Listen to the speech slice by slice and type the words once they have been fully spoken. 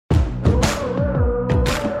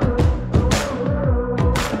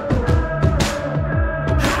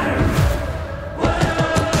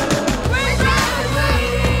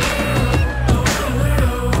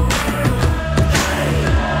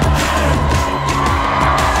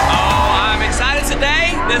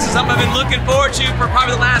something I've been looking forward to for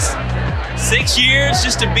probably the last 6 years,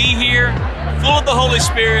 just to be here, full of the Holy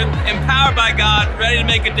Spirit, empowered by God, ready to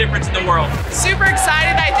make a difference in the world. Super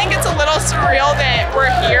excited. I think it's a little surreal that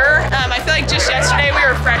we're here. I feel like just yesterday we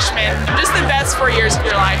were freshmen. Just the best 4 years of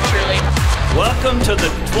your life, truly. Welcome to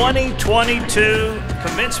the 2022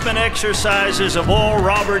 commencement exercises of Oral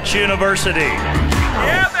Roberts University.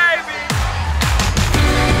 Yeah, baby!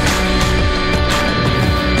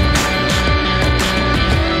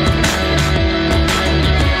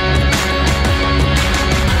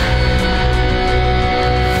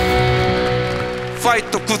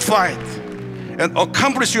 Fight the good fight and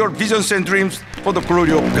accomplish your visions and dreams for the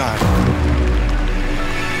glory of God.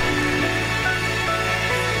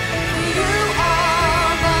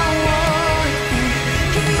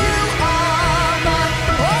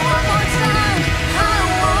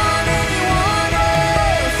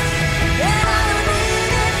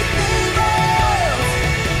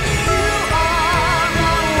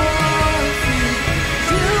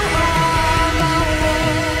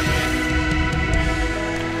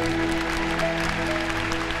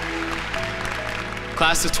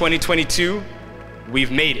 Class of 2022, we've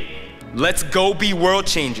made it. Let's go be world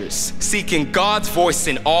changers, seeking God's voice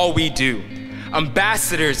in all we do.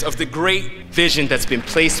 Ambassadors of the great vision that's been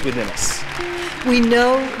placed within us. We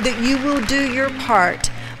know that you will do your part,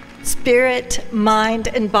 spirit, mind,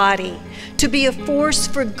 and body, to be a force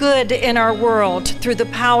for good in our world through the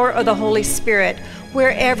power of the Holy Spirit,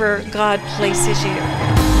 wherever God places you.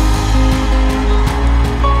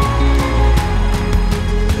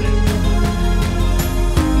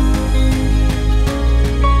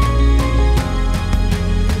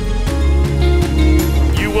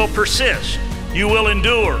 You will persist, you will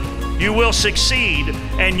endure, you will succeed,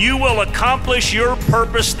 and you will accomplish your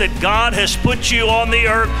purpose that God has put you on the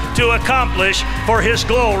earth to accomplish for His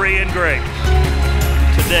glory and grace.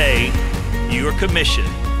 Today, you are commissioned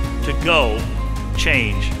to go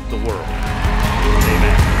change the world.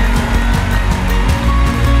 Amen.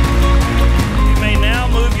 You may now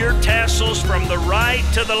move your tassels from the right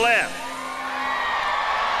to the left.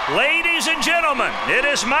 Ladies and gentlemen, it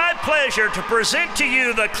is my pleasure to present to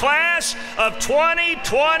you the class of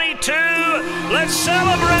 2022. Let's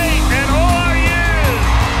celebrate!